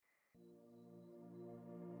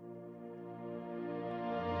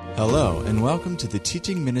Hello, and welcome to the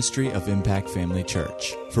teaching ministry of Impact Family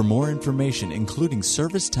Church. For more information, including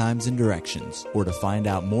service times and directions, or to find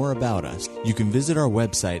out more about us, you can visit our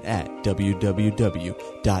website at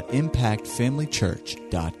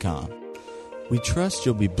www.impactfamilychurch.com. We trust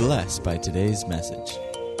you'll be blessed by today's message.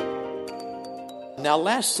 Now,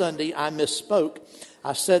 last Sunday, I misspoke.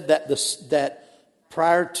 I said that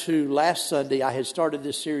prior to last Sunday, I had started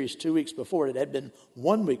this series 2 weeks before. It had been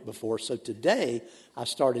 1 week before, so today I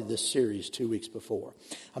started this series 2 weeks before.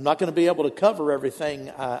 I'm not going to be able to cover everything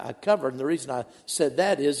I covered, and the reason I said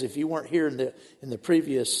that is if you weren't here in the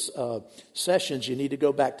previous sessions, you need to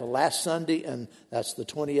go back to last Sunday, and that's the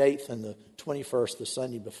 28th and the 21st, the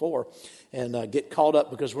Sunday before, and get caught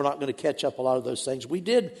up because we're not going to catch up a lot of those things. We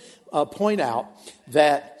did point out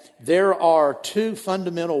that there are two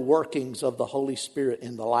fundamental workings of the Holy Spirit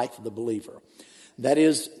in the life of the believer. That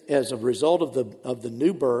is, as a result of the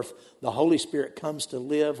new birth, the Holy Spirit comes to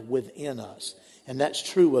live within us. And that's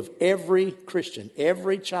true of every Christian.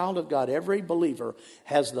 Every child of God, every believer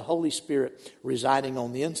has the Holy Spirit residing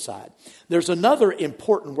on the inside. There's another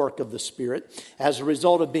important work of the Spirit as a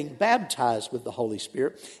result of being baptized with the Holy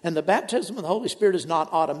Spirit. And the baptism of the Holy Spirit is not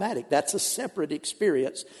automatic. That's a separate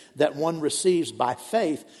experience that one receives by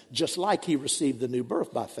faith, just like he received the new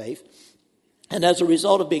birth by faith. And as a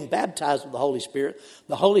result of being baptized with the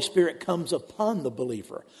Holy Spirit comes upon the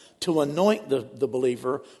believer to anoint the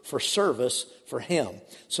believer for service for him.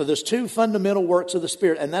 So there's two fundamental works of the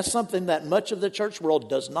Spirit, and that's something that much of the church world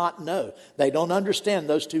does not know. They don't understand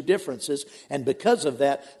those two differences, and because of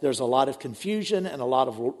that, there's a lot of confusion and a lot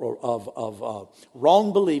of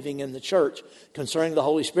wrong believing in the church concerning the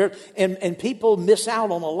Holy Spirit, and people miss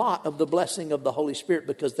out on a lot of the blessing of the Holy Spirit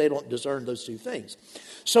because they don't discern those two things.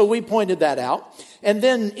 So we pointed that out. And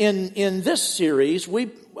then in this series,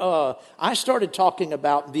 I started talking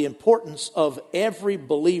about the importance of every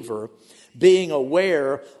believer being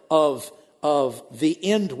aware of the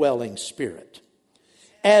indwelling Spirit.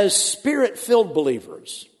 As Spirit-filled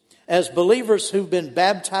believers, as believers who've been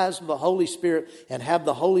baptized with the Holy Spirit and have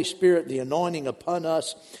the Holy Spirit, the anointing upon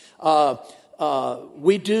us,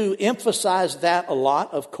 we do emphasize that a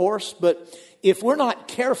lot, of course, but if we're not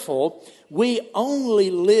careful, we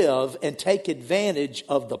only live and take advantage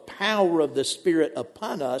of the power of the Spirit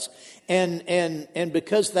upon us. And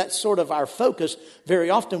because that's sort of our focus,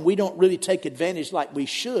 very often we don't really take advantage like we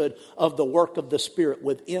should of the work of the Spirit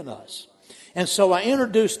within us. And so I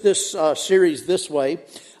introduced this series this way.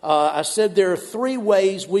 I said there are three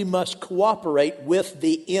ways we must cooperate with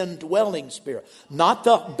the indwelling Spirit. Not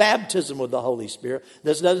the baptism with the Holy Spirit.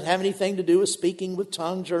 This doesn't have anything to do with speaking with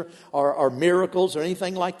tongues or miracles or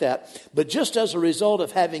anything like that. But just as a result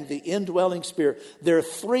of having the indwelling Spirit, there are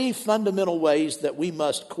three fundamental ways that we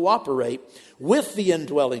must cooperate with the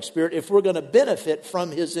indwelling Spirit if we're going to benefit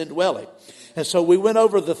from His indwelling. And so we went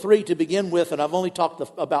over the three to begin with, and I've only talked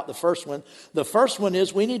about the first one. The first one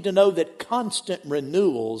is we need to know that constant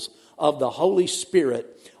renewals of the Holy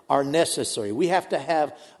Spirit are necessary. We have to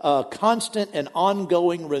have constant and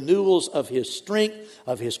ongoing renewals of His strength,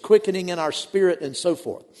 of His quickening in our spirit, and so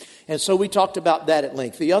forth. And so we talked about that at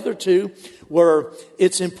length. The other two were,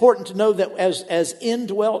 it's important to know that as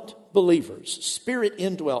indwelt believers, Spirit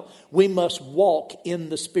indwelt, we must walk in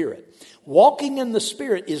the Spirit. Walking in the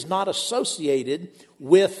Spirit is not associated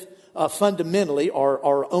with fundamentally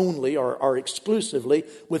or only or exclusively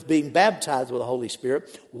with being baptized with the Holy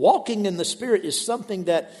Spirit. Walking in the Spirit is something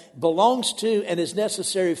that belongs to and is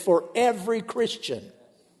necessary for every Christian.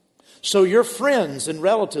 So your friends and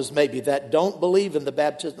relatives maybe that don't believe in the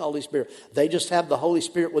baptism of the Holy Spirit, they just have the Holy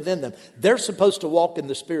Spirit within them. They're supposed to walk in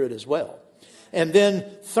the Spirit as well. And then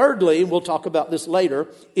thirdly, we'll talk about this later,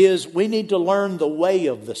 is we need to learn the way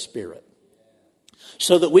of the Spirit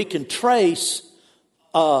so that we can trace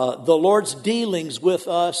the Lord's dealings with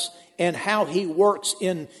us and how He works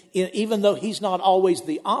in even though He's not always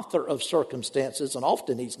the author of circumstances, and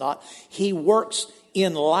often He's not, He works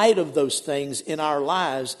in light of those things in our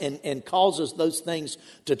lives and causes those things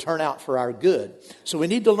to turn out for our good. So we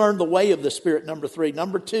need to learn the way of the Spirit, number three.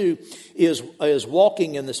 Number two is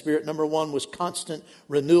walking in the Spirit. Number one was constant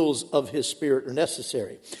renewals of His Spirit are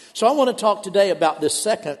necessary. So I want to talk today about this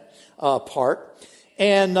second part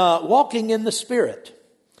and walking in the Spirit.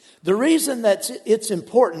 The reason that it's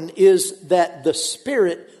important is that the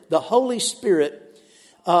Spirit, the Holy Spirit,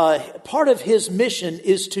 part of His mission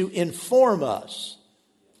is to inform us,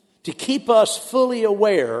 to keep us fully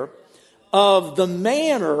aware of the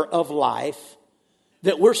manner of life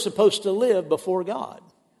that we're supposed to live before God.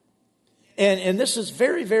 And this is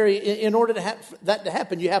very, very, in order to have that to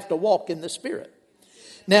happen, you have to walk in the Spirit.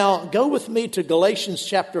 Now, go with me to Galatians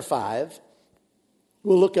chapter 5.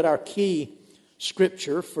 We'll look at our key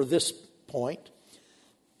scripture for this point.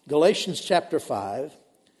 Galatians chapter 5.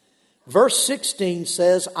 Verse 16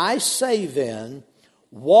 says, I say then,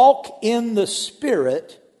 walk in the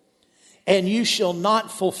Spirit, and you shall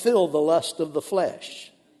not fulfill the lust of the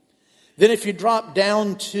flesh. Then if you drop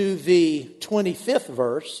down to the 25th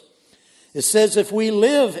verse, it says, if we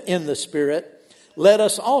live in the Spirit, let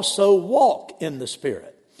us also walk in the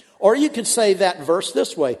Spirit. Or you could say that verse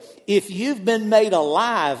this way, if you've been made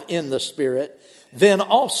alive in the Spirit, then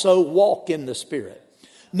also walk in the Spirit.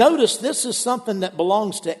 Notice this is something that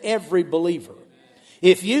belongs to every believer.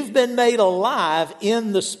 If you've been made alive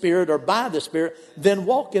in the Spirit or by the Spirit, then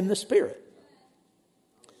walk in the Spirit.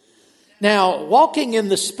 Now, walking in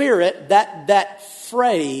the Spirit, that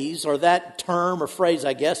phrase or that term or phrase,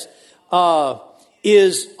 I guess,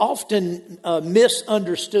 is often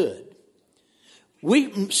misunderstood.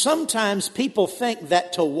 Sometimes people think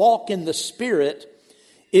that to walk in the Spirit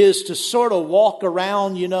is to sort of walk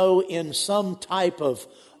around, in some type of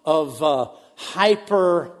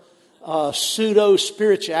hyper pseudo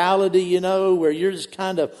spirituality, where you're just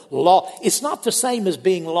kind of lost. It's not the same as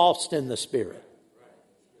being lost in the Spirit.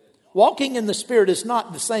 Walking in the Spirit is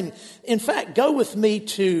not the same. In fact, go with me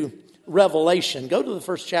to Revelation. Go to the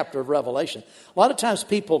first chapter of Revelation. A lot of times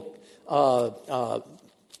people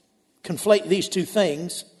conflate these two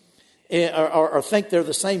things or think they're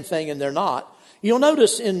the same thing, and they're not. You'll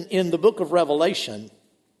notice in the book of Revelation,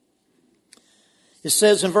 it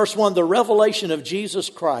says in verse 1, the revelation of Jesus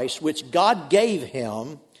Christ, which God gave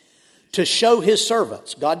him to show his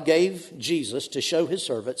servants. God gave Jesus to show his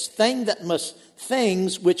servants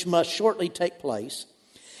things which must shortly take place.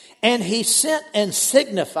 And he sent and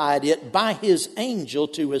signified it by his angel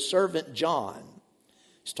to his servant John.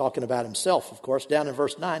 He's talking about himself, of course. Down in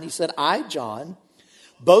verse 9, he said, I, John,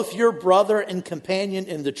 both your brother and companion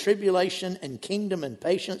in the tribulation and kingdom and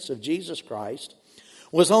patience of Jesus Christ,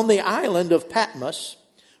 was on the island of Patmos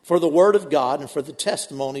for the word of God and for the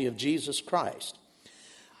testimony of Jesus Christ.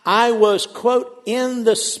 I was, quote, in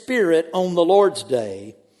the Spirit on the Lord's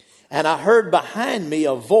day, and I heard behind me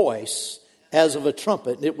a voice as of a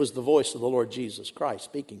trumpet, and it was the voice of the Lord Jesus Christ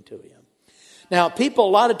speaking to him. Now, people a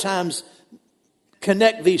lot of times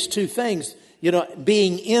connect these two things,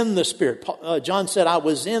 being in the Spirit. John said, I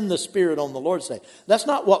was in the Spirit on the Lord's day. That's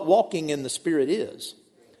not what walking in the Spirit is.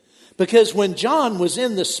 Because when John was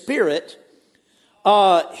in the Spirit,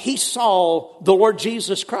 he saw the Lord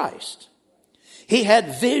Jesus Christ. He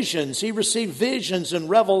had visions. He received visions and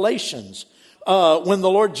revelations when the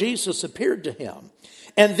Lord Jesus appeared to him.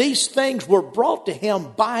 And these things were brought to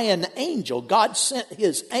him by an angel. God sent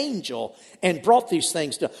his angel and brought these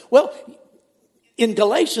things to him. Well, in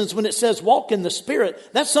Galatians, when it says walk in the Spirit,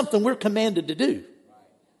 that's something we're commanded to do.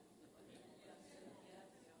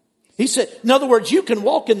 He said, in other words, you can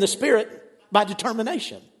walk in the Spirit by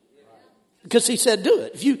determination. Because he said do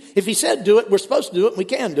it. If he said do it, we're supposed to do it, and we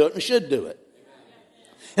can do it, and we should do it.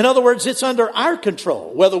 In other words, it's under our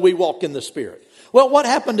control whether we walk in the Spirit. Well, what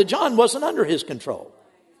happened to John wasn't under his control.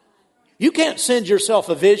 You can't send yourself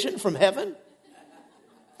a vision from heaven.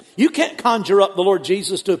 You can't conjure up the Lord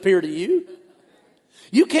Jesus to appear to you.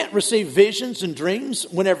 You can't receive visions and dreams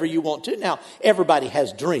whenever you want to. Now, everybody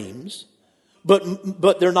has dreams,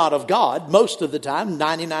 but they're not of God most of the time,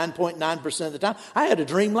 99.9% of the time. I had a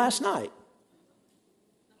dream last night.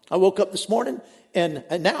 I woke up this morning, and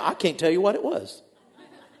now I can't tell you what it was.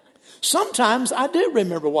 Sometimes I do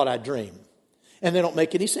remember what I dream, and they don't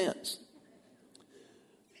make any sense.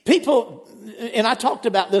 People, and I talked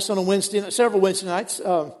about this on several Wednesday nights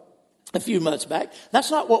a few months back.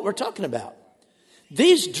 That's not what we're talking about.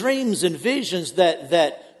 These dreams and visions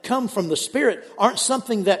that come from the Spirit aren't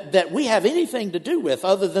something that we have anything to do with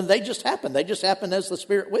other than they just happen. They just happen as the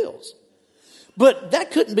Spirit wills. But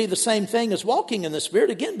that couldn't be the same thing as walking in the Spirit,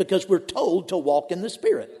 again, because we're told to walk in the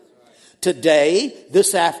Spirit. Today,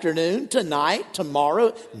 this afternoon, tonight,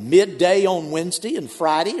 tomorrow, midday on Wednesday and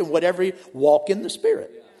Friday, and whatever, walk in the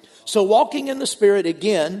Spirit. So walking in the Spirit,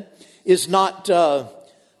 again, is not, there's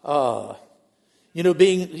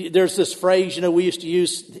this phrase, we used to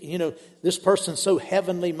use, this person's so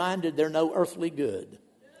heavenly minded, they're no earthly good.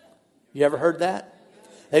 You ever heard that?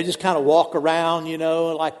 They just kind of walk around,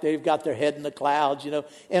 like they've got their head in the clouds,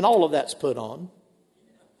 and all of that's put on.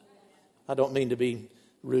 I don't mean to be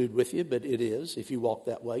rude with you, but it is. If you walk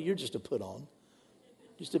that way, you're just a put on.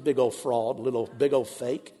 Just a big old fraud, big old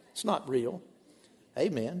fake. It's not real.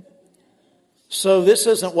 Amen. So this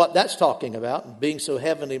isn't what that's talking about, being so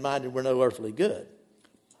heavenly minded we're no earthly good.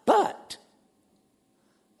 But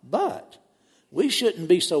we shouldn't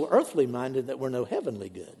be so earthly minded that we're no heavenly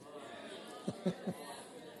good.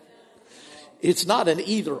 It's not an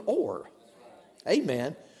either or.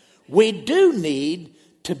 Amen. We do need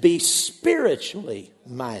to be spiritually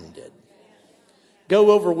minded.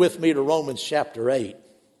 Go over with me to Romans chapter 8.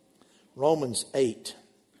 Romans 8.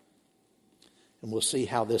 And we'll see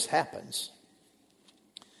how this happens.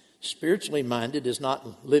 Spiritually minded is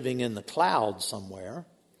not living in the clouds somewhere.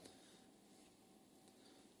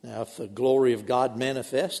 Now, if the glory of God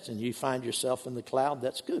manifests and you find yourself in the cloud,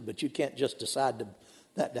 that's good. But you can't just decide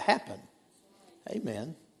that to happen.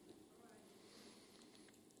 Amen.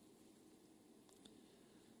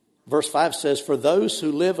 Verse 5 says, "For those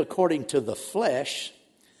who live according to the flesh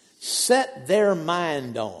set their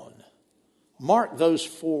mind on." Mark those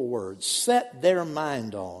 4 words. Set their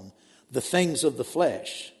mind on the things of the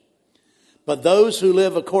flesh. But those who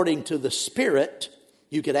live according to the Spirit,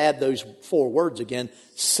 you could add those 4 words again,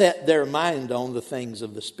 set their mind on the things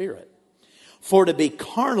of the Spirit. For to be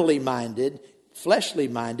carnally minded, fleshly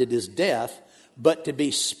minded is death, but to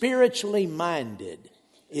be spiritually minded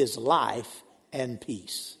is life and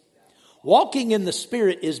peace. Walking in the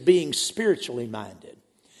Spirit is being spiritually minded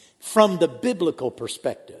from the biblical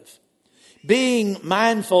perspective. Being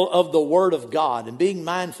mindful of the Word of God and being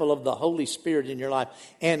mindful of the Holy Spirit in your life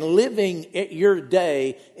and living your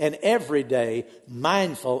day and every day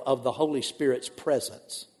mindful of the Holy Spirit's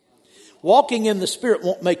presence. Walking in the Spirit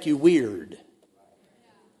won't make you weird.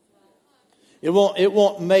 It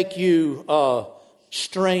won't make you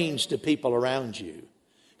strange to people around you.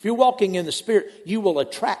 If you're walking in the Spirit, you will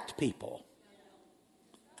attract people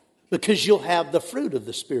because you'll have the fruit of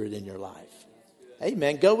the Spirit in your life.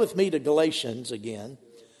 Amen. Go with me to Galatians again.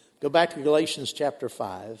 Go back to Galatians chapter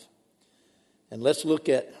 5. And let's look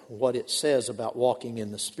at what it says about walking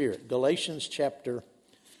in the Spirit. Galatians chapter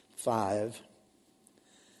 5.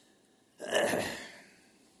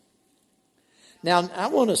 Now, I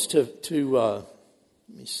want us to let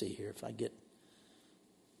me see here if I get...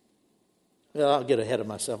 Well, I'll get ahead of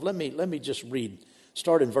myself. Let me just read.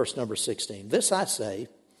 Start in verse number 16. "This I say,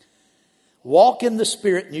 walk in the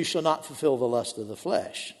Spirit, and you shall not fulfill the lust of the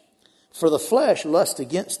flesh. For the flesh lusts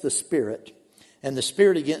against the Spirit, and the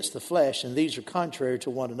Spirit against the flesh, and these are contrary to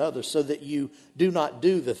one another, so that you do not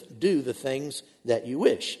do the things that you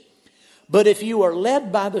wish. But if you are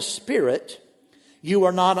led by the Spirit, you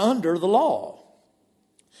are not under the law.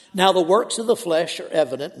 Now the works of the flesh are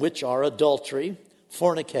evident, which are adultery,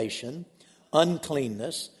 fornication,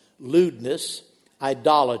 uncleanness, lewdness,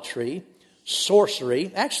 idolatry,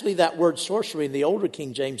 sorcery." Actually, that word sorcery in the older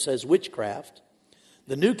King James says witchcraft.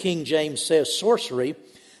 The New King James says sorcery,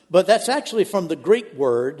 but that's actually from the Greek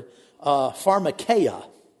word pharmakeia.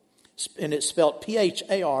 And it's spelled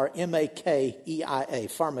Pharmakeia,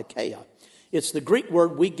 pharmakeia. It's the Greek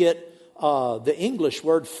word we get the English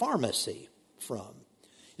word pharmacy from.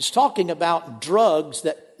 It's talking about drugs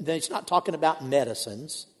it's not talking about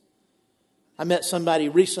medicines. I met somebody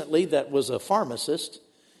recently that was a pharmacist,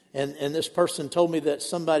 and this person told me that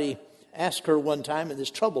somebody asked her one time, and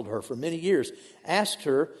this troubled her for many years, asked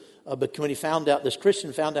her, but when this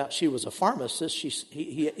Christian found out she was a pharmacist,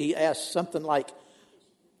 he asked something like,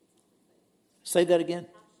 say that again?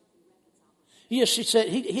 Yes, she said,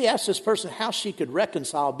 he asked this person how she could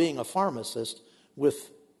reconcile being a pharmacist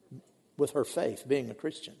with her faith, being a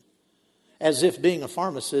Christian. As if being a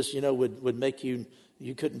pharmacist, would make you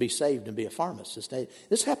couldn't be saved and be a pharmacist.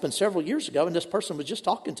 This happened several years ago, and this person was just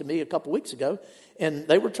talking to me a couple weeks ago, and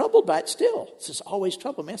they were troubled by it still. It's always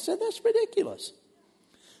troubled me. I said, that's ridiculous.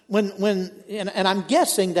 And I'm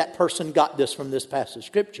guessing that person got this from this passage of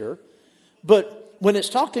Scripture, but when it's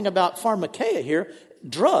talking about pharmakeia here,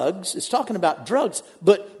 drugs, it's talking about drugs,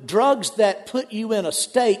 but drugs that put you in a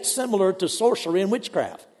state similar to sorcery and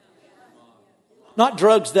witchcraft. Not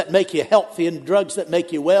drugs that make you healthy and drugs that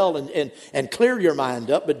make you well and clear your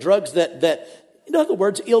mind up, but drugs that, in other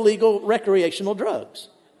words, illegal recreational drugs.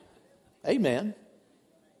 Amen.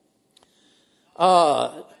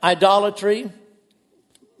 Idolatry,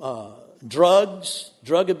 drugs,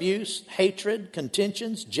 drug abuse, hatred,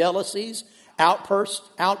 contentions, jealousies,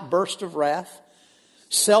 outburst of wrath,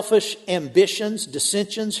 selfish ambitions,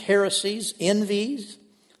 dissensions, heresies, envies,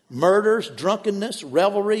 murders, drunkenness,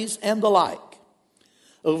 revelries, and the like.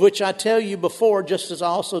 Of which I tell you before, just as I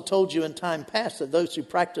also told you in time past, that those who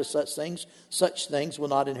practice such things will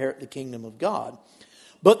not inherit the kingdom of God.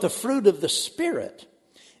 But the fruit of the Spirit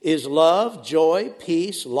is love, joy,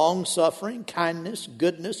 peace, long-suffering, kindness,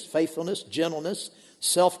 goodness, faithfulness, gentleness,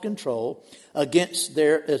 self-control. Against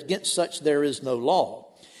such there is no law.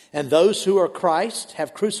 And those who are Christ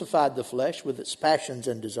have crucified the flesh with its passions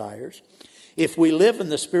and desires. If we live in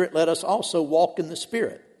the Spirit, let us also walk in the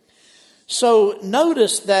Spirit. So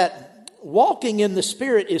notice that walking in the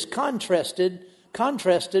Spirit is contrasted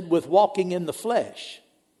with walking in the flesh.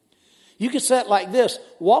 You could say it like this: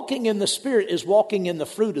 walking in the Spirit is walking in the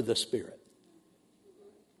fruit of the Spirit.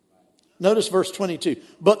 Notice verse 22.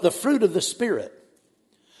 But the fruit of the Spirit.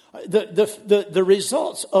 The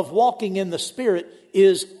results of walking in the Spirit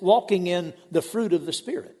is walking in the fruit of the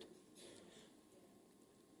Spirit.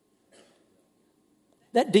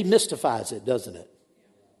 That demystifies it, doesn't it?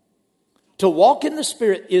 To walk in the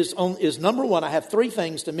Spirit is number one. I have three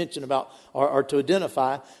things to mention about or to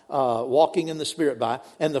identify walking in the Spirit by.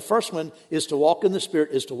 And the first one is to walk in the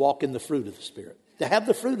Spirit is to walk in the fruit of the Spirit. To have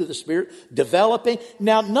the fruit of the Spirit developing.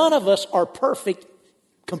 Now, none of us are perfect,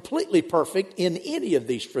 completely perfect in any of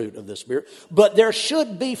these fruit of the Spirit. But there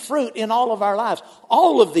should be fruit in all of our lives.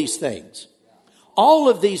 All of these things. All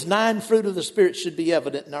of these 9 fruit of the Spirit should be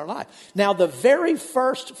evident in our life. Now, the very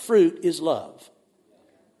first fruit is love.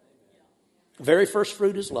 The very first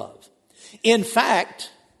fruit is love. In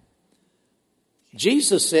fact,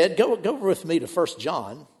 Jesus said, go with me to 1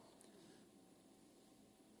 John.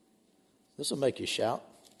 This will make you shout.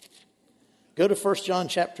 Go to 1 John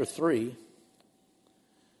chapter 3.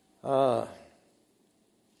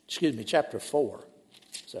 Chapter 4.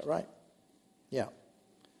 Is that right? Yeah.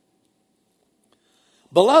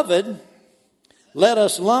 Beloved, let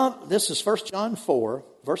us love, this is 1 John 4,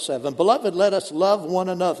 verse 7. Beloved, let us love one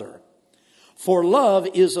another, for love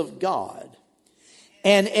is of God.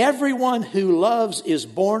 And everyone who loves is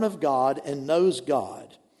born of God and knows God.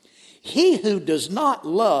 He who does not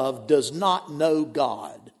love does not know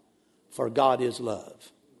God, for God is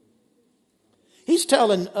love. He's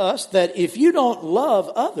telling us that if you don't love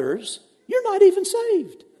others, you're not even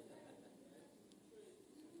saved.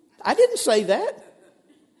 I didn't say that.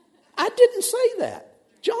 I didn't say that.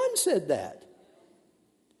 John said that.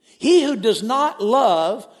 He who does not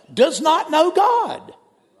love does not know God.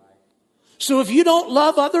 So if you don't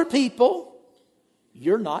love other people,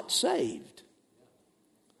 you're not saved.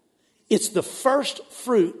 It's the first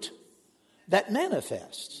fruit that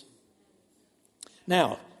manifests.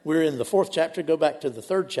 Now, we're in the 4th chapter. Go back to the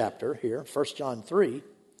 3rd chapter here, 1 John 3.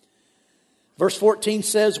 Verse 14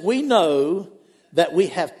 says, we know that we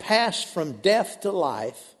have passed from death to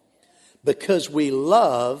life because we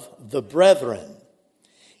love the brethren.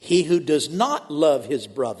 He who does not love his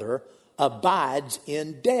brother abides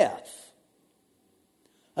in death.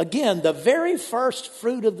 Again, the very first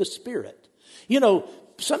fruit of the Spirit. You know,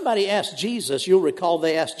 somebody asked Jesus, you'll recall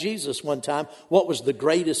they asked Jesus one time, what was the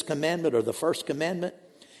greatest commandment or the first commandment?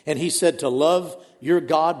 And he said to love your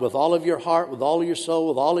God with all of your heart, with all of your soul,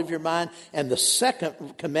 with all of your mind. And the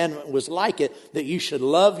second commandment was like it, that you should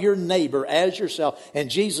love your neighbor as yourself. And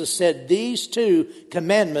Jesus said these 2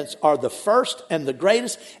 commandments are the first and the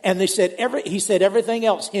greatest. And he said everything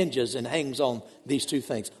else hinges and hangs on these 2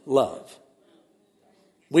 things. Love.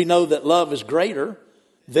 We know that love is greater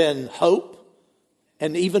than hope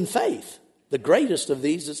and even faith. The greatest of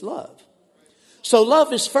these is love. So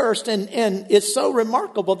love is first, and it's so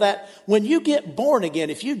remarkable that when you get born again,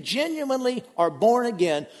 if you genuinely are born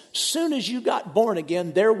again, soon as you got born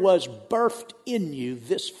again, there was birthed in you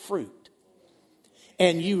this fruit.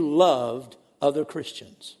 And you loved other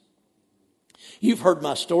Christians. You've heard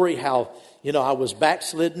my story how, I was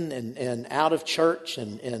backslidden and out of church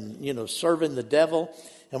and serving the devil.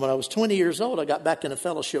 And when I was 20 years old, I got back in a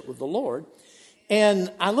fellowship with the Lord.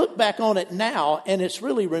 And I look back on it now, and it's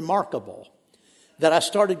really remarkable that I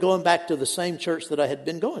started going back to the same church that I had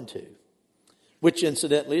been going to, which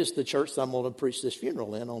incidentally is the church that I'm going to preach this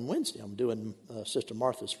funeral in on Wednesday. I'm doing Sister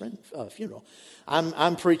Martha's funeral.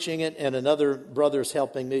 I'm preaching it, and another brother is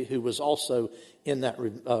helping me who was also in that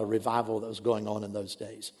revival that was going on in those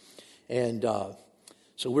days. And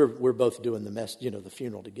so we're both doing the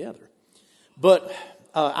funeral together. But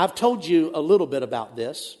I've told you a little bit about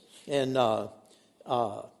this, and when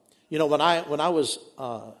I was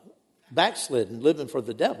backslidden, living for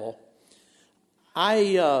the devil,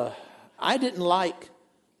 I didn't like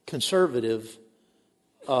conservative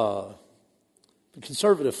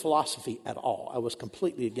philosophy at all. I was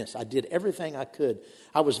completely against it. I did everything I could.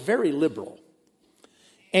 I was very liberal.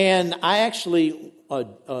 And I actually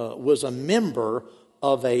was a member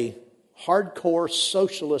of a hardcore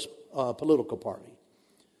socialist political party.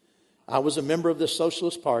 I was a member of this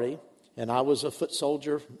socialist party, and I was a foot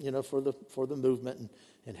soldier, for the movement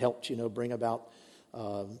and helped, bring about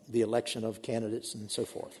the election of candidates and so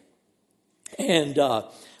forth. And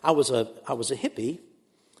I was a hippie,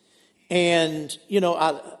 and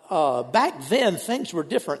back then things were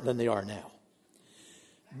different than they are now.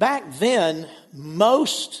 Back then,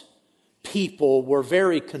 most people were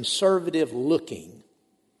very conservative looking.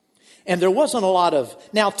 And there wasn't a lot of,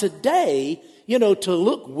 now today, to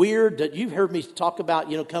look weird, that you've heard me talk about,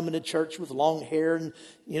 coming to church with long hair and,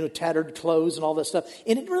 tattered clothes and all that stuff.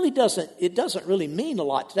 And it doesn't really mean a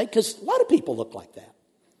lot today because a lot of people look like that.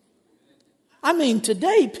 I mean,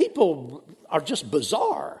 today people are just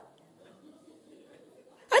bizarre.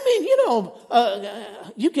 I mean,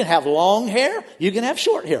 you can have long hair, you can have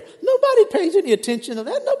short hair. Nobody pays any attention to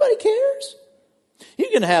that. Nobody cares. You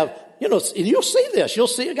can have, and you'll see this. You'll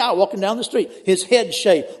see a guy walking down the street. His head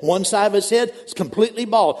shaved. One side of his head is completely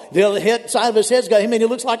bald. The other side of his head's got him, and he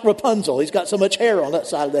looks like Rapunzel. He's got so much hair on that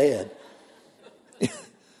side of the head.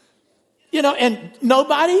 And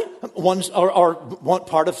nobody, one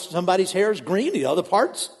part of somebody's hair is green, the other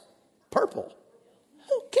part's purple.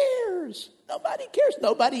 Who cares? Nobody cares.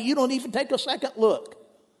 You don't even take a second look.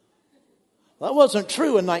 That wasn't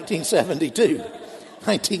true in 1972,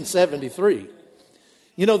 1973.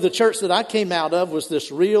 The church that I came out of was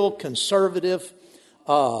this real conservative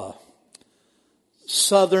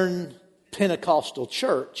Southern Pentecostal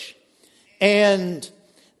church. And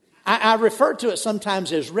I refer to it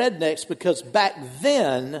sometimes as rednecks because back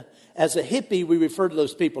then, as a hippie, we referred to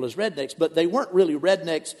those people as rednecks, but they weren't really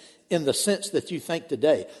rednecks in the sense that you think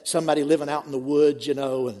today. Somebody living out in the woods, and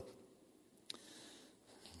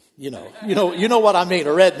you know what I mean,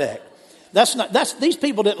 a redneck. These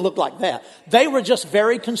people didn't look like that. They were just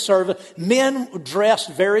very conservative. Men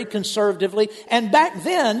dressed very conservatively. And back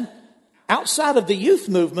then, outside of the youth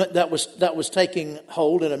movement that was taking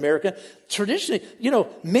hold in America, traditionally,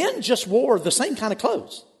 men just wore the same kind of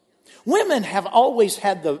clothes. Women have always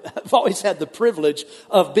had the privilege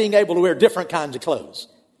of being able to wear different kinds of clothes.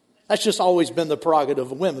 That's just always been the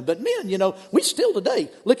prerogative of women. But men, we still today,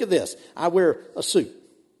 look at this. I wear a suit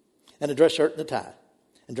and a dress shirt and a tie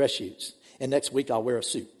and dress shoes. And next week I'll wear a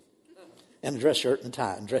suit and a dress shirt and a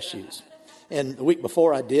tie and dress shoes. And the week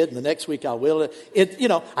before I did, and the next week I will.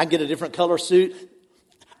 I get a different color suit.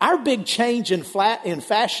 Our big change in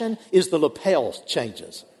fashion is the lapel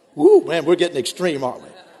changes. Woo, man, we're getting extreme, aren't we?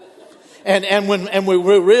 And when we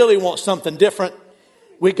really want something different,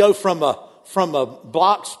 we go from a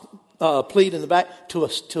blocks pleat in the back to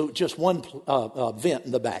just one vent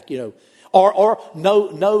in the back, or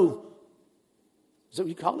no. Is that what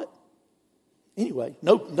you call it? Anyway,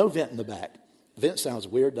 no vent in the back. Vent sounds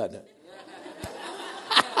weird, doesn't it?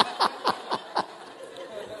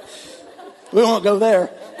 We won't go there.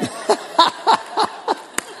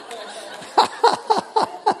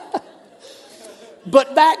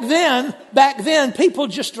 But back then, people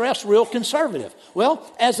just dressed real conservative. Well,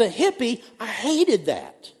 as a hippie, I hated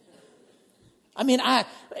that. I mean, that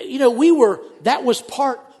was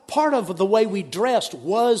part of the way we dressed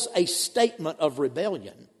was a statement of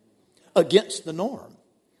rebellion against the norm.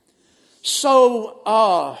 So,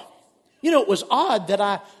 it was odd that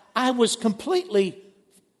I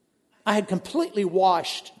had completely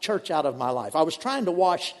washed church out of my life. I was trying to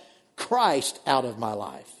wash Christ out of my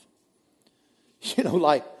life.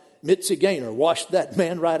 Like Mitzi Gaynor washed that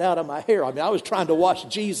man right out of my hair. I mean, I was trying to wash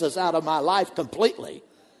Jesus out of my life completely,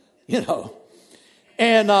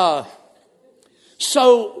 And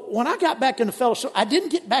so when I got back into fellowship, I didn't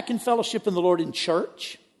get back in fellowship in the Lord in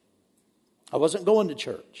church. I wasn't going to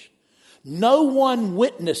church. No one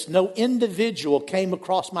witnessed, no individual came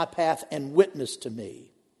across my path and witnessed to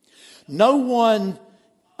me. No one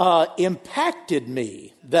impacted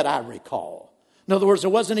me that I recall. In other words, there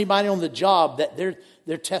wasn't anybody on the job that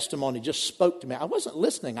their testimony just spoke to me. I wasn't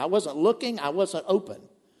listening. I wasn't looking. I wasn't open.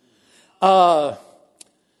 I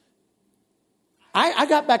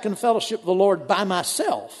got back in fellowship with the Lord by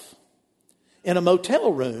myself in a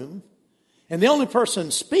motel room. And the only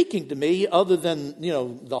person speaking to me other than,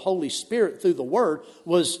 the Holy Spirit through the Word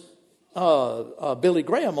was Billy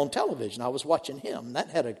Graham on television. I was watching him. That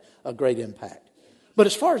had a great impact. But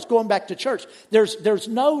as far as going back to church, there's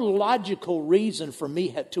no logical reason for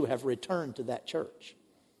me to have returned to that church.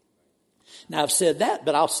 Now, I've said that,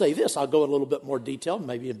 but I'll say this. I'll go a little bit more detailed,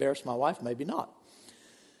 maybe embarrass my wife, maybe not.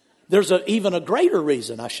 There's even a greater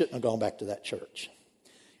reason I shouldn't have gone back to that church.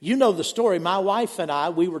 You know the story. My wife and I,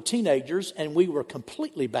 we were teenagers, and we were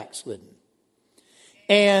completely backslidden.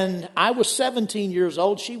 And I was 17 years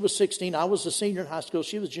old. She was 16. I was a senior in high school.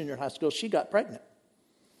 She was junior in high school. She got pregnant.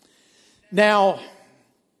 Now,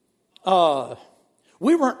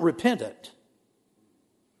 we weren't repentant.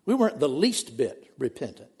 We weren't the least bit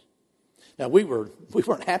repentant. Now, we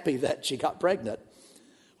weren't happy that she got pregnant,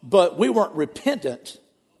 but we weren't repentant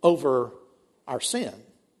over our sin.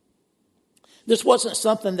 This wasn't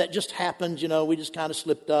something that just happened, we just kind of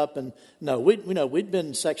slipped up. And no, we'd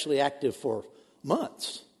been sexually active for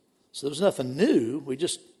months. So there was nothing new. We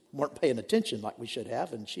just weren't paying attention like we should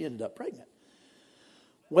have, and she ended up pregnant.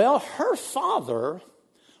 Well, her father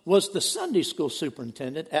was the Sunday school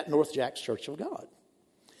superintendent at North Jacks Church of God.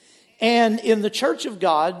 And in the Church of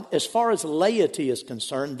God, as far as laity is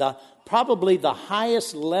concerned, probably the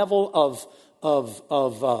highest level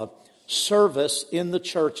of service in the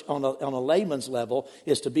church on a layman's level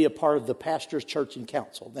is to be a part of the pastor's church and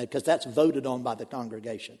council, because that's voted on by the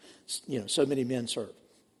congregation. So many men serve.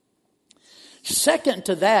 Second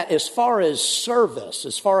to that, as far as service,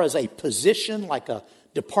 as far as a position, like a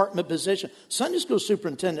department position, Sunday school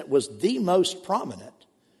superintendent was the most prominent.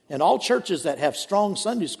 In all churches that have strong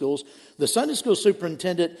Sunday schools, the Sunday school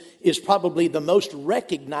superintendent is probably the most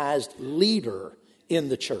recognized leader in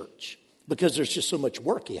the church because there's just so much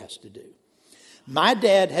work he has to do. My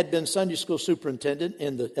dad had been Sunday school superintendent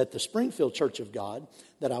at the Springfield Church of God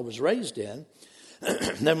that I was raised in.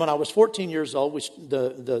 Then when I was 14 years old,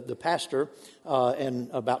 the pastor and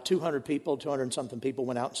about 200 and something people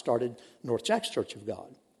went out and started North Jacks Church of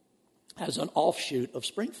God as an offshoot of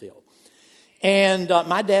Springfield. And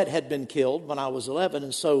my dad had been killed when I was 11,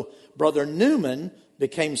 and so Brother Newman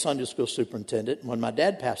became Sunday school superintendent. When my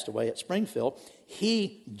dad passed away at Springfield,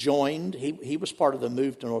 he joined, he was part of the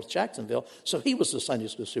move to North Jacksonville, so he was the Sunday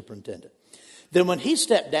school superintendent. Then when he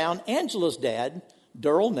stepped down, Angela's dad,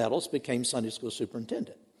 Durrell Nettles, became Sunday school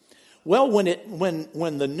superintendent. Well,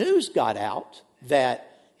 when the news got out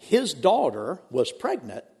that his daughter was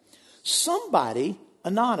pregnant, somebody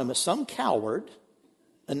anonymous, some coward,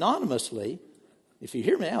 anonymously, if you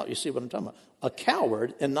hear me out, you see what I'm talking about. A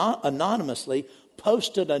coward anonymously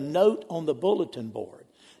posted a note on the bulletin board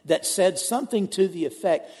that said something to the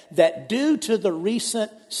effect that due to the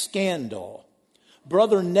recent scandal,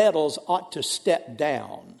 Brother Nettles ought to step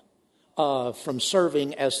down from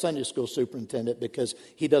serving as Sunday school superintendent because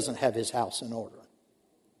he doesn't have his house in order.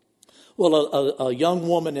 Well, a young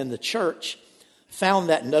woman in the church found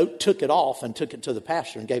that note, took it off, and took it to the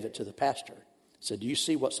pastor and gave it to the pastor. Said, do you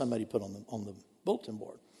see what somebody put on the bulletin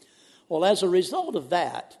board? Well, as a result of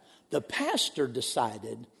that, the pastor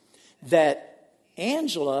decided that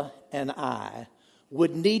Angela and I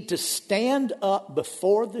would need to stand up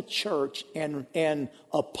before the church and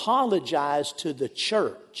apologize to the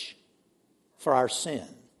church for our sin.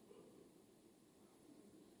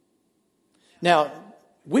 Now,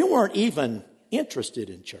 we weren't even interested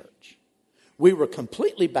in church. We were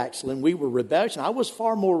completely backslidden. We were rebellious. I was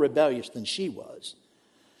far more rebellious than she was.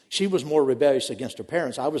 She was more rebellious against her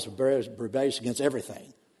parents. I was rebellious against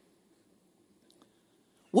everything.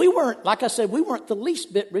 We weren't, like I said, we weren't the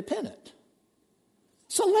least bit repentant.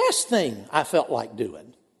 It's the last thing I felt like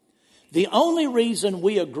doing. The only reason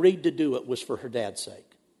we agreed to do it was for her dad's sake.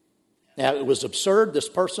 Now, it was absurd. This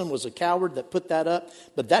person was a coward that put that up,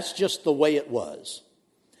 but that's just the way it was.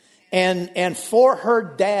 And for her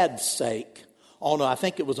dad's sake, I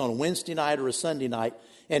think it was on a Wednesday night or a Sunday night,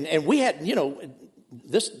 and we had,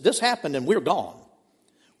 this happened and we were gone.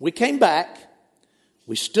 We came back,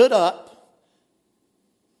 we stood up.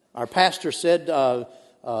 Our pastor said,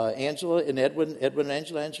 Angela and Edwin and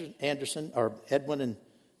Angela Anderson, or Edwin and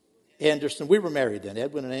Anderson, we were married then,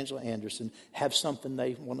 Edwin and Angela Anderson, have something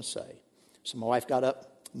they want to say. So my wife got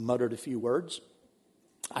up, muttered a few words.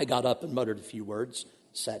 I got up and muttered a few words,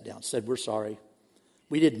 sat down, said, we're sorry.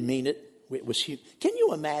 We didn't mean it. It was huge. Can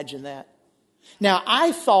you imagine that? Now,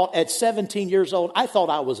 I thought at 17 years old, I thought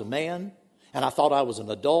I was a man, and I thought I was an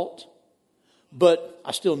adult, but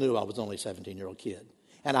I still knew I was only a 17-year-old kid.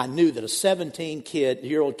 And I knew that a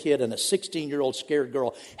 17-year-old kid and a 16-year-old scared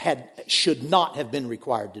girl should not have been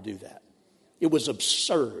required to do that. It was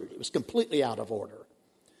absurd. It was completely out of order.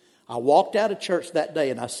 I walked out of church that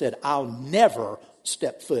day and I said, I'll never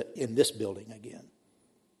step foot in this building again.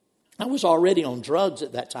 I was already on drugs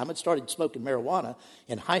at that time. I'd started smoking marijuana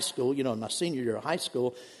in high school, in my senior year of high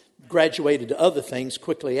school, graduated to other things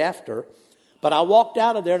quickly after. But I walked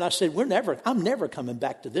out of there and I said, I'm never coming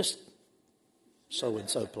back to this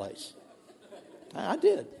so-and-so place. I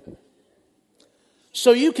did.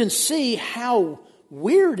 So you can see how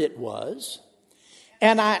weird it was.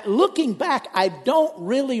 And looking back, I don't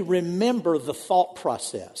really remember the thought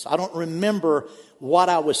process. I don't remember what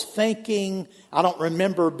I was thinking. I don't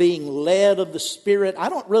remember being led of the Spirit. I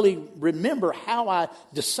don't really remember how I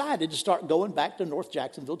decided to start going back to North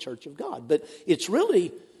Jacksonville Church of God. But it's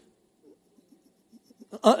really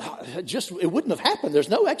it wouldn't have happened. There's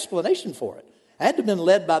no explanation for it. I had to have been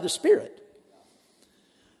led by the Spirit.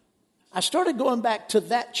 I started going back to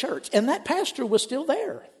that church, and that pastor was still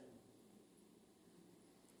there.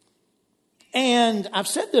 And I've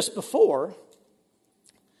said this before,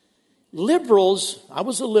 liberals, I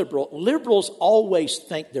was a liberal, liberals always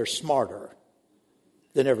think they're smarter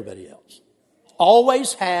than everybody else.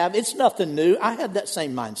 Always have. It's nothing new. I had that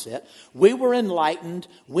same mindset. We were enlightened.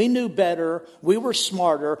 We knew better. We were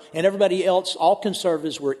smarter. And everybody else, all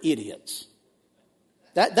conservatives, were idiots.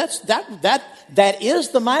 That is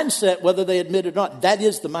the mindset, whether they admit it or not. That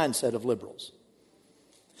is the mindset of liberals.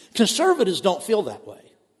 Conservatives don't feel that way.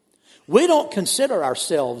 We don't consider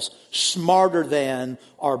ourselves smarter than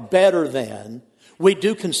or better than. We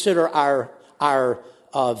do consider our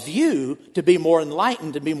view to be more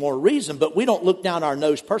enlightened, to be more reasoned, but we don't look down our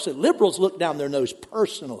nose personally. Liberals look down their nose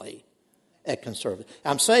personally at conservatives.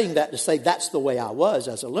 I'm saying that to say that's the way I was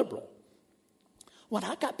as a liberal. When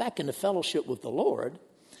I got back into fellowship with the Lord,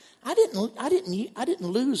 I didn't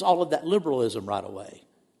lose all of that liberalism right away.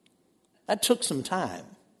 That took some time.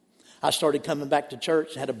 I started coming back to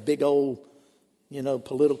church, had a big old,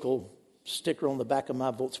 political sticker on the back of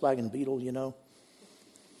my Volkswagen Beetle,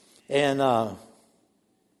 And I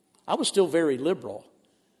was still very liberal.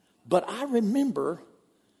 But I remember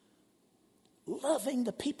loving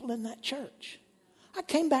the people in that church. I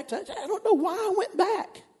came back to that. I don't know why I went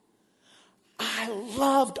back. I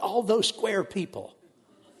loved all those square people.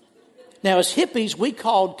 Now, as hippies, we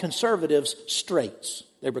called conservatives straights.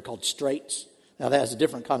 They were called straights. Now, that has a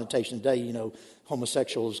different connotation today.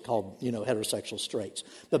 Homosexuals called, heterosexual straights.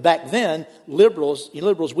 But back then, liberals,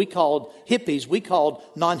 we called hippies, we called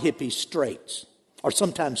non-hippies straights. Or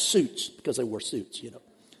sometimes suits, because they wore suits,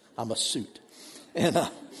 I'm a suit. And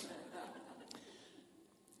I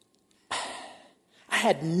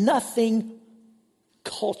had nothing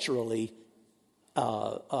culturally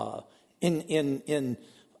in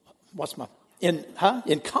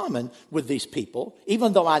common with these people,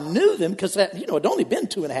 even though I knew them, because it'd only been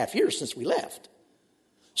 2.5 years since we left.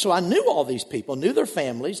 So I knew all these people, knew their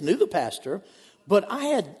families, knew the pastor, but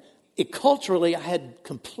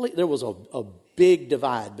there was a big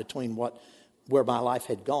divide between where my life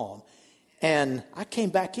had gone. And I came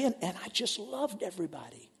back in and I just loved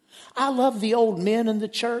everybody. I love the old men in the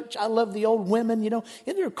church. I love the old women, in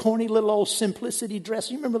their corny little old simplicity dress.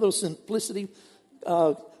 You remember those simplicity,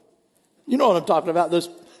 you know what I'm talking about, those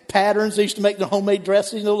patterns they used to make the homemade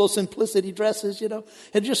dresses, little simplicity dresses,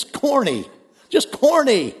 and just corny.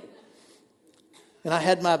 And I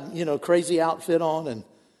had my, crazy outfit on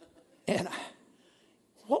and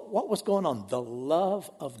what was going on? The love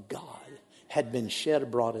of God had been shed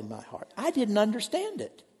abroad in my heart. I didn't understand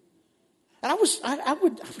it. And I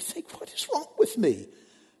would think, what is wrong with me?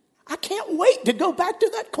 I can't wait to go back to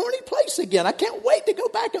that corny place again. I can't wait to go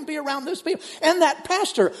back and be around those people. And that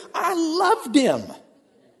pastor, I loved him.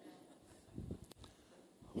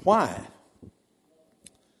 Why?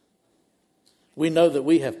 We know that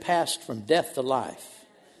we have passed from death to life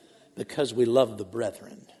because we love the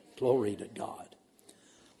brethren. Glory to God.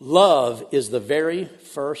 Love is the very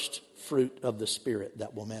first fruit of the Spirit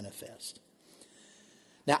that will manifest.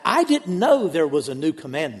 Now, I didn't know there was a new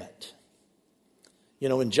commandment.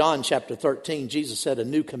 In John chapter 13, Jesus said, "A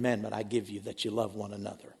new commandment I give you, that you love one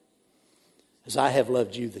another. As I have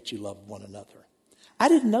loved you, that you love one another." I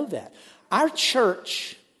didn't know that. Our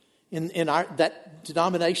church, in that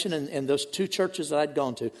denomination and those two churches that I'd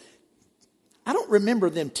gone to, I don't remember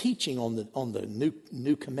them teaching on the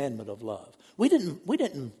new commandment of love. We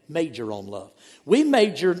didn't major on love. We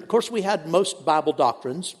majored, of course, we had most Bible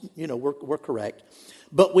doctrines, we're correct.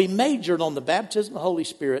 But we majored on the baptism of the Holy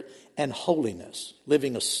Spirit and holiness,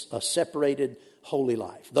 living a separated, holy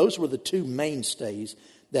life. Those were the two mainstays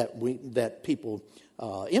that people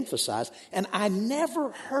emphasize. And I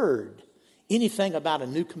never heard anything about a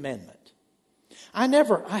new commandment. I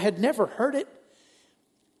had never heard it,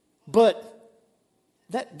 but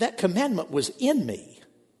that commandment was in me.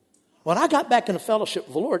 When I got back in a fellowship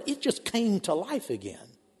with the Lord, it just came to life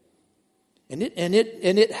again. And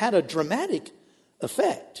it had a dramatic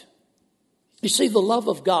effect. You see, the love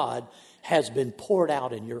of God has been poured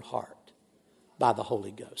out in your heart by the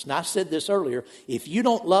Holy Ghost. And I said this earlier, if you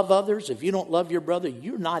don't love others, if you don't love your brother,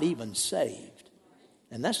 you're not even saved.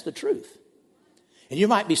 And that's the truth. And you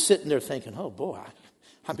might be sitting there thinking, oh boy,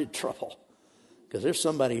 I'm in trouble. Because there's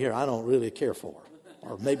somebody here I don't really care for.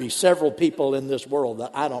 Or maybe several people in this world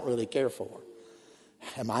that I don't really care for.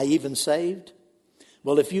 Am I even saved?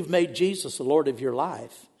 Well, if you've made Jesus the Lord of your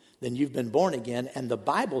life, then you've been born again. And the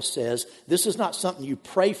Bible says this is not something you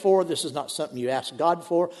pray for. This is not something you ask God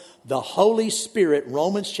for. The Holy Spirit,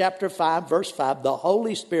 Romans chapter 5, verse 5, the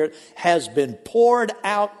Holy Spirit has been poured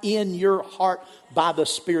out in your heart by the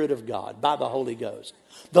Spirit of God, by the Holy Ghost.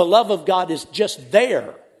 The love of God is just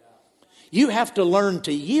there. You have to learn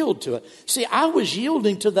to yield to it. See, I was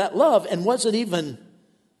yielding to that love and wasn't even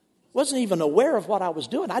Wasn't even aware of what I was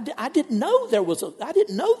doing. I didn't know I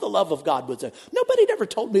didn't know the love of God was there. Nobody ever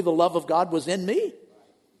told me the love of God was in me.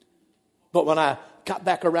 But when I got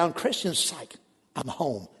back around Christians, it's like, I'm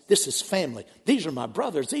home. This is family. These are my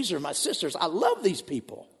brothers. These are my sisters. I love these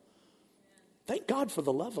people. Thank God for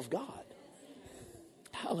the love of God.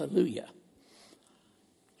 Hallelujah.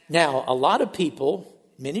 Now, a lot of people,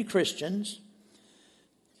 many Christians,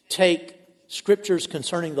 take scriptures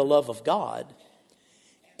concerning the love of God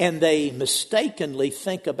and they mistakenly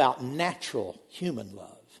think about natural human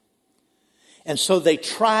love. And so they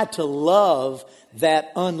try to love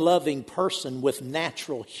that unloving person with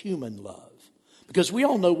natural human love. Because we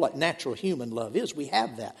all know what natural human love is. We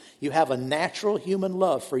have that. You have a natural human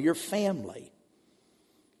love for your family.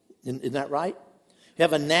 Isn't that right? You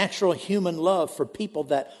have a natural human love for people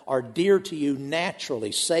that are dear to you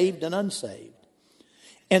naturally, saved and unsaved.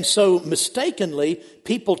 And so mistakenly,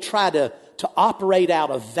 people try to operate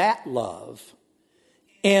out of that love.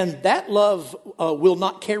 And that love will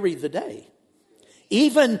not carry the day.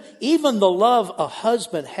 Even the love a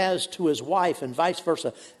husband has to his wife and vice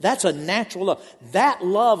versa, that's a natural love. That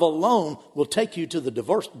love alone will take you to the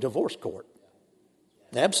divorce court.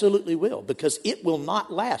 It absolutely will, because it will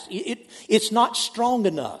not last. It's not strong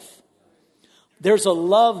enough. There's a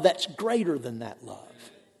love that's greater than that love.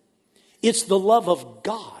 It's the love of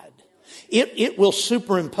God. It will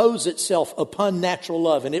superimpose itself upon natural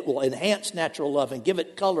love, and it will enhance natural love and give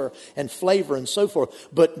it color and flavor and so forth.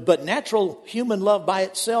 But natural human love by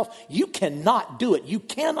itself, you cannot do it. You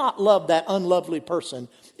cannot love that unlovely person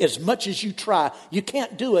as much as you try. You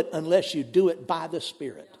can't do it unless you do it by the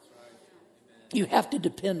Spirit. You have to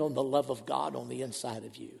depend on the love of God on the inside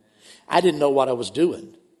of you. I didn't know what I was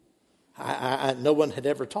doing. No one had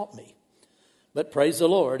ever taught me. But praise the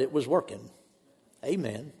Lord, it was working.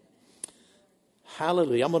 Amen.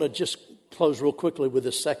 Hallelujah. I'm going to just close real quickly with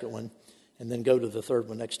this second one and then go to the third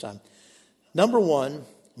one next time. Number one,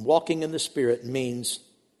 walking in the Spirit means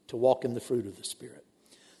to walk in the fruit of the Spirit.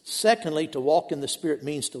 Secondly, to walk in the Spirit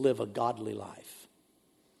means to live a godly life.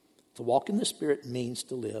 To walk in the Spirit means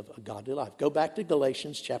to live a godly life. Go back to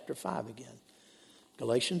Galatians chapter 5 again.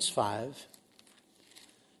 Galatians 5.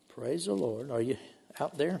 Praise the Lord. Are you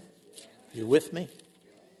out there? You with me?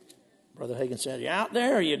 Brother Hagin said, you out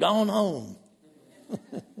there or you gone home?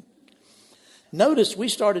 Notice we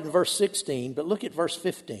started in verse 16, but look at verse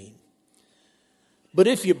 15. But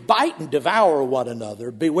if you bite and devour one another,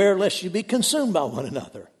 beware lest you be consumed by one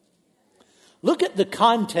another. Look at the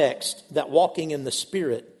context that walking in the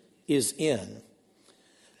Spirit is in.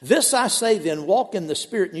 This I say then, walk in the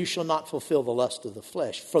Spirit, and you shall not fulfill the lust of the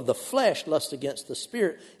flesh. For the flesh lusts against the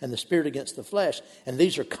Spirit, and the Spirit against the flesh, and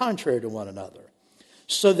these are contrary to one another,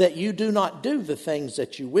 so that you do not do the things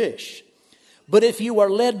that you wish. But if you are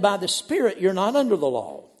led by the Spirit, you're not under the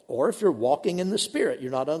law. Or if you're walking in the Spirit,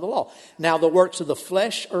 you're not under the law. Now the works of the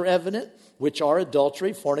flesh are evident, which are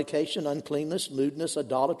adultery, fornication, uncleanness, lewdness,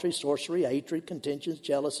 idolatry, sorcery, hatred, contentions,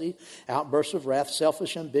 jealousy, outbursts of wrath,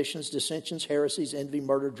 selfish ambitions, dissensions, heresies, envy,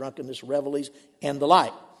 murder, drunkenness, revelries, and the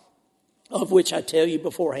like. Of which I tell you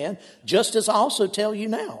beforehand, just as I also tell you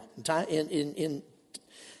now,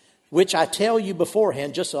 which I tell you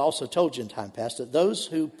beforehand, just as I also told you in time past, that those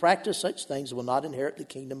who practice such things will not inherit the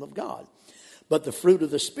kingdom of God. But the fruit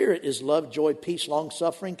of the Spirit is love, joy, peace,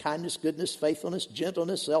 long-suffering, kindness, goodness, faithfulness,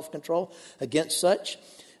 gentleness, self-control. Against such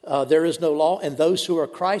there is no law. And those who are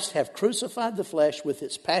Christ have crucified the flesh with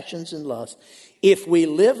its passions and lusts. If we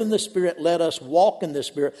live in the Spirit, let us walk in the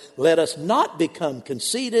Spirit. Let us not become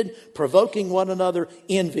conceited, provoking one another,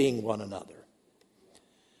 envying one another.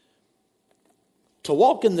 To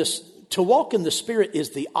walk in the Spirit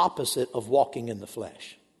is the opposite of walking in the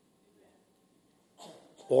flesh.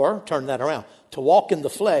 Or, turn that around. To walk in the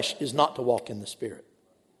flesh is not to walk in the Spirit.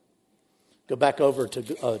 Go back over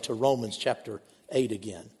to Romans chapter 8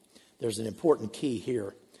 again. There's an important key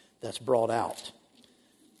here that's brought out.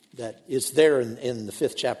 That is there in the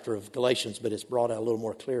 5th chapter of Galatians, but it's brought out a little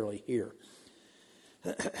more clearly here.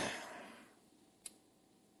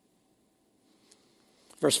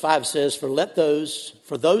 Verse 5 says, those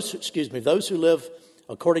who live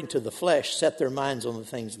according to the flesh set their minds on the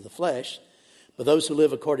things of the flesh, but those who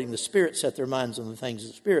live according to the Spirit set their minds on the things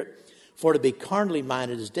of the Spirit. For to be carnally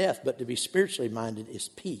minded is death, but to be spiritually minded is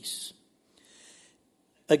peace.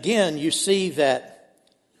 Again, you see that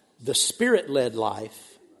the Spirit-led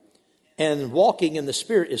life and walking in the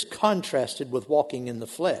Spirit is contrasted with walking in the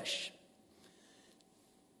flesh.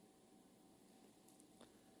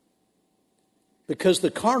 Because the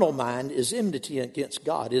carnal mind is enmity against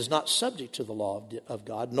God, is not subject to the law of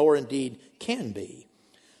God, nor indeed can be.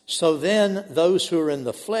 So then those who are in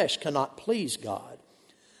the flesh cannot please God.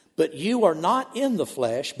 But you are not in the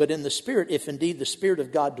flesh, but in the Spirit, if indeed the Spirit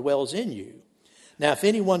of God dwells in you. Now, if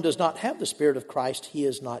anyone does not have the Spirit of Christ, he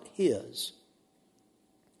is not his.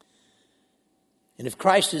 And if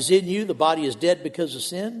Christ is in you, the body is dead because of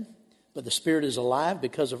sin, but the Spirit is alive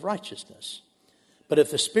because of righteousness. But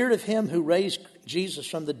if the Spirit of him who raised Jesus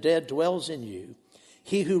from the dead dwells in you,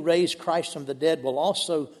 he who raised Christ from the dead will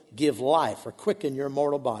also give life or quicken your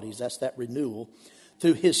mortal bodies. That's that renewal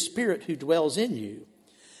through his Spirit who dwells in you.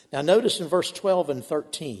 Now notice in verse 12 and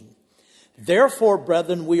 13. Therefore,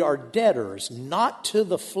 brethren, we are debtors, not to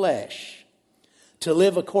the flesh, to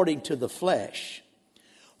live according to the flesh.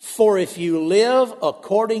 For if you live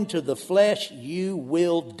according to the flesh, you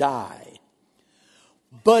will die.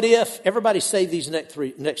 But if, everybody say these next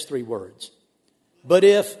three words. But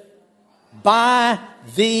if by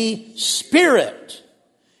the Spirit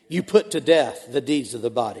you put to death the deeds of the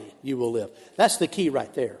body, you will live. That's the key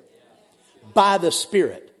right there. By the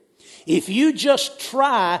Spirit. If you just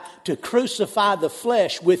try to crucify the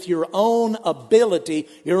flesh with your own ability,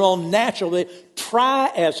 your own natural ability, try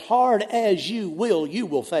as hard as you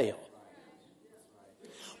will fail.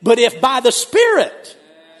 But if by the Spirit,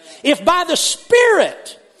 if by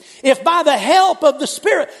the help of the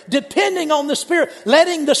Spirit, depending on the Spirit,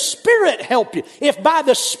 letting the Spirit help you, if by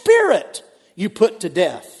the Spirit you put to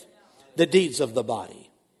death the deeds of the body.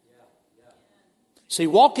 See,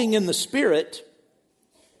 walking in the Spirit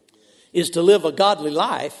is to live a godly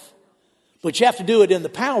life, but you have to do it in the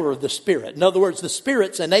power of the Spirit. In other words, the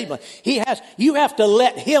Spirit's enabling. You have to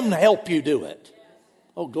let him help you do it.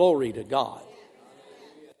 Oh, glory to God.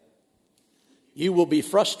 You will be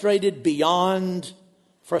frustrated beyond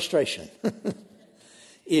frustration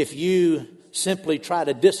if you simply try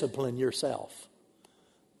to discipline yourself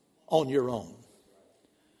on your own.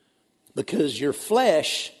 Because your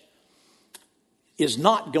flesh is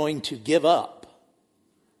not going to give up.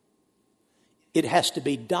 It has to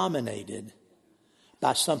be dominated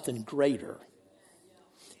by something greater.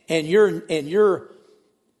 And your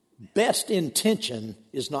best intention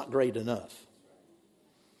is not great enough.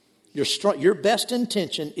 Your best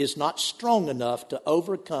intention is not strong enough to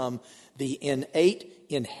overcome the innate,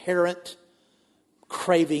 inherent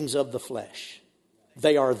cravings of the flesh.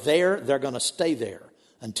 They are there. They're going to stay there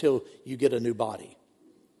until you get a new body.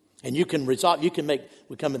 And you can resolve, we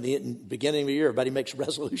come in the beginning of the year, everybody makes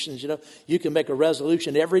resolutions, You can make a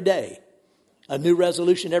resolution every day, a new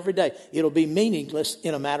resolution every day. It'll be meaningless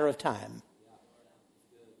in a matter of time.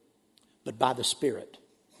 But by the Spirit.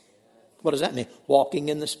 What does that mean? Walking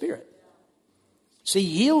in the Spirit. See,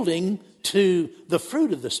 yielding to the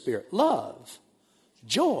fruit of the Spirit. Love,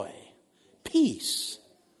 joy, peace,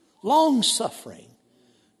 long-suffering,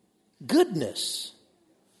 goodness,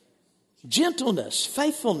 gentleness,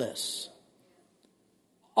 faithfulness,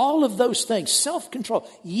 all of those things, self-control,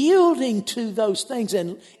 yielding to those things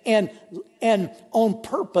and on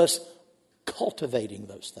purpose cultivating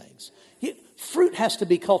those things. Fruit has to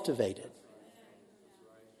be cultivated.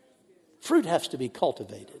 Fruit has to be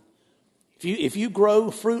cultivated. If you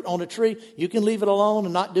grow fruit on a tree, you can leave it alone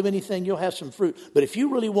and not do anything, you'll have some fruit. But if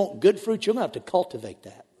you really want good fruit, you're going to have to cultivate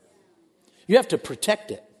that. You have to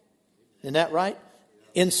protect it. Isn't that right?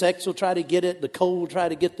 Insects will try to get it. The cold will try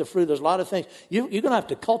to get the fruit. There's a lot of things. You're going to have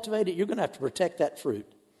to cultivate it. You're going to have to protect that fruit.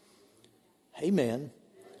 Amen.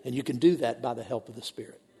 And you can do that by the help of the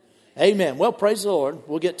Spirit. Amen. Well, praise the Lord.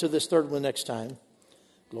 We'll get to this third one next time.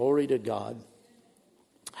 Glory to God.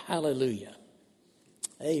 Hallelujah.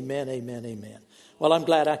 Amen, amen, amen. Well, I'm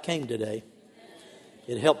glad I came today.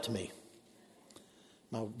 It helped me.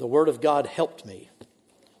 The Word of God helped me.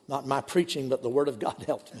 Not my preaching, but the Word of God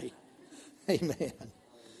helped me. Amen.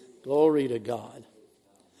 Glory to God.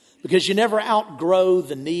 Because you never outgrow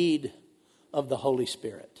the need of the Holy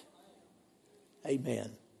Spirit.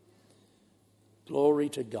 Amen. Glory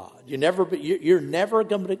to God. You're never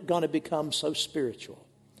going to become so spiritual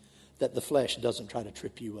that the flesh doesn't try to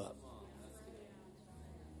trip you up.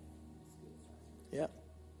 Yeah.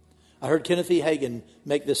 I heard Kenneth E. Hagin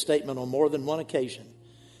make this statement on more than one occasion.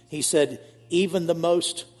 He said, even the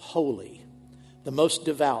most holy, the most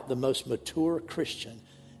devout, the most mature Christian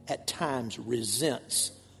at times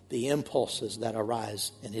resents the impulses that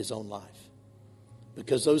arise in his own life.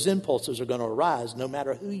 Because those impulses are going to arise no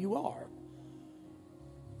matter who you are.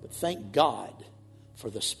 But thank God for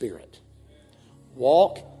the Spirit.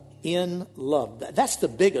 Walk in love. That's the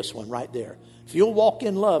biggest one right there. If you'll walk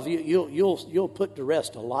in love, you'll put to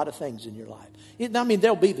rest a lot of things in your life. I mean,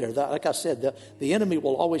 they'll be there. Like I said, the enemy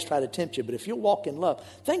will always try to tempt you. But if you'll walk in love,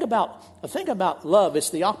 think about love.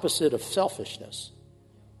 It's the opposite of selfishness.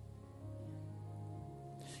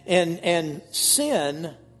 And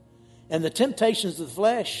sin And the temptations of the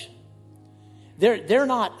flesh, they're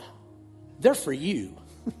for you.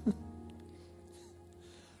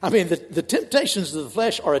 I mean, the temptations of the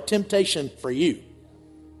flesh are a temptation for you.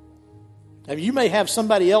 I mean, you may have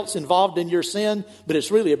somebody else involved in your sin, but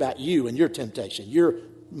it's really about you and your temptation, your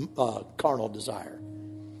carnal desire.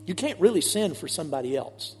 You can't really sin for somebody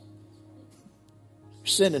else. You're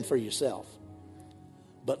sinning for yourself.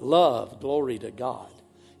 But love, glory to God.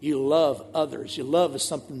 You love others. Your love is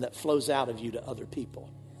something that flows out of you to other people.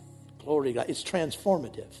 Glory to God. It's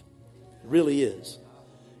transformative. It really is.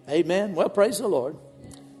 Amen. Well, praise the Lord.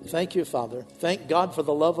 Thank you, Father. Thank God for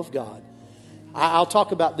the love of God. I'll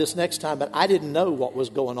talk about this next time, but I didn't know what was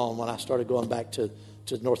going on when I started going back to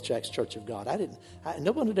North Jacks Church of God.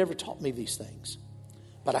 No one had ever taught me these things.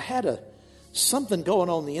 But I had something going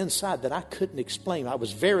on the inside that I couldn't explain. I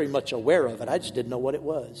was very much aware of it. I just didn't know what it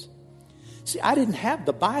was. See, I didn't have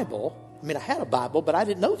the Bible. I mean, I had a Bible, but I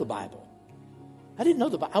didn't know the Bible. I didn't know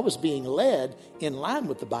the Bible. I was being led in line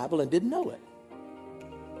with the Bible and didn't know it.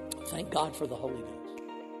 Thank God for the Holy Ghost.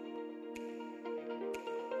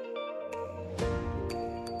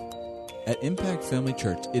 At Impact Family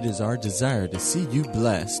Church, it is our desire to see you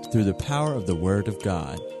blessed through the power of the Word of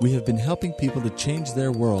God. We have been helping people to change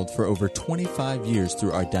their world for over 25 years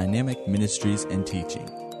through our dynamic ministries and teaching.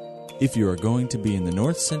 If you are going to be in the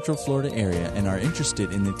North Central Florida area and are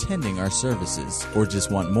interested in attending our services or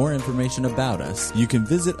just want more information about us, you can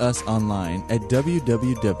visit us online at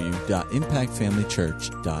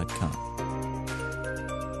www.impactfamilychurch.com.